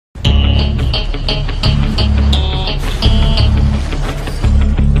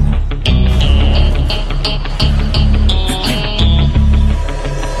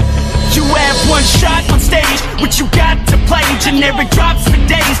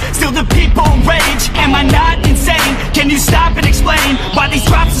Still the people rage, am I not insane? Can you stop and explain why these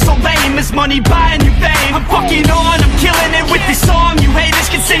drops are so lame? Is money buying you fame? I'm fucking on, I'm killing it with this song. You haters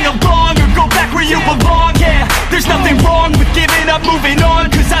can sing along or go back where you belong. Yeah, there's nothing wrong with giving up, moving on.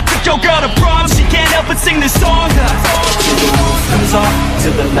 Cause I took your girl to prom, she can't help but sing this song. Till the roof comes off,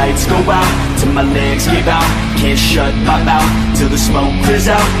 till the lights go out, till my legs give out, can't shut my mouth, till the smoke clears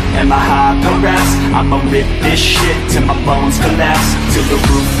out, and my high progress. I'ma rip this shit till my bones collapse. Till the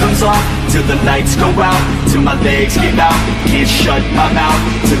roof comes off, till the lights go out, till my legs give out, can't shut my mouth,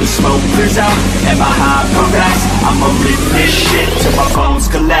 till the smoke clears out, and my high progress. I'ma rip this shit till my bones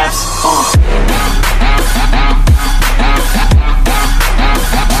collapse.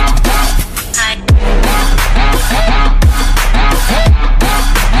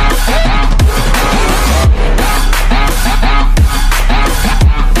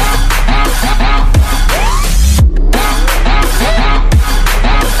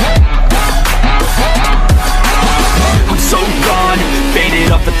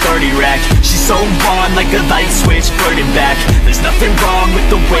 She's so on like a light switch, flirting back. There's nothing wrong with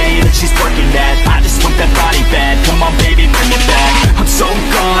the way that she's working that. I just want that body bad, come on baby, bring it back. I'm so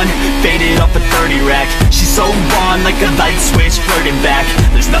gone, faded off a 30 rack. She's so on like a light switch, flirting back.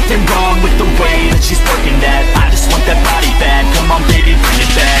 There's nothing wrong with the way that she's working that. I just want that body bad, come on baby, bring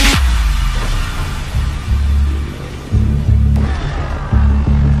it back.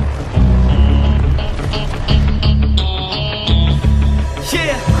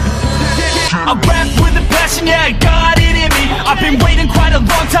 I rap with a passion, yeah, I got it in me. I've been waiting quite a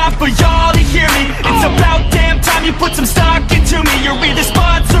long time for y'all to hear me. It's about damn time you put some stock into me. You're either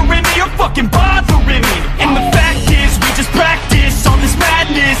sponsoring me or fucking bothering me. And the fact is, we just practice all this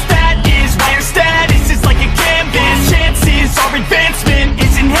madness. That is why your status is like a canvas. Chances our advancement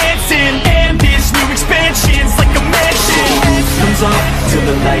is enhancing, and this new expansion's like a mansion. Comes off till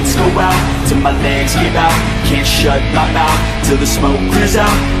the lights go out, till my legs give out, can't shut my mouth, till the smoke clears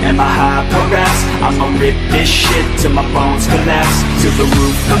out, and my high progress. I'ma rip this shit till my bones collapse. Till the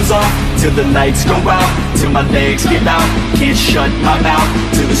roof comes off, till the lights go out, till my legs give out, can't shut my mouth,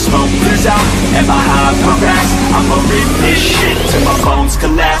 till the smoke clears out, and my high progress. I'ma rip this shit till my bones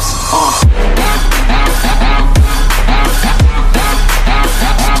collapse.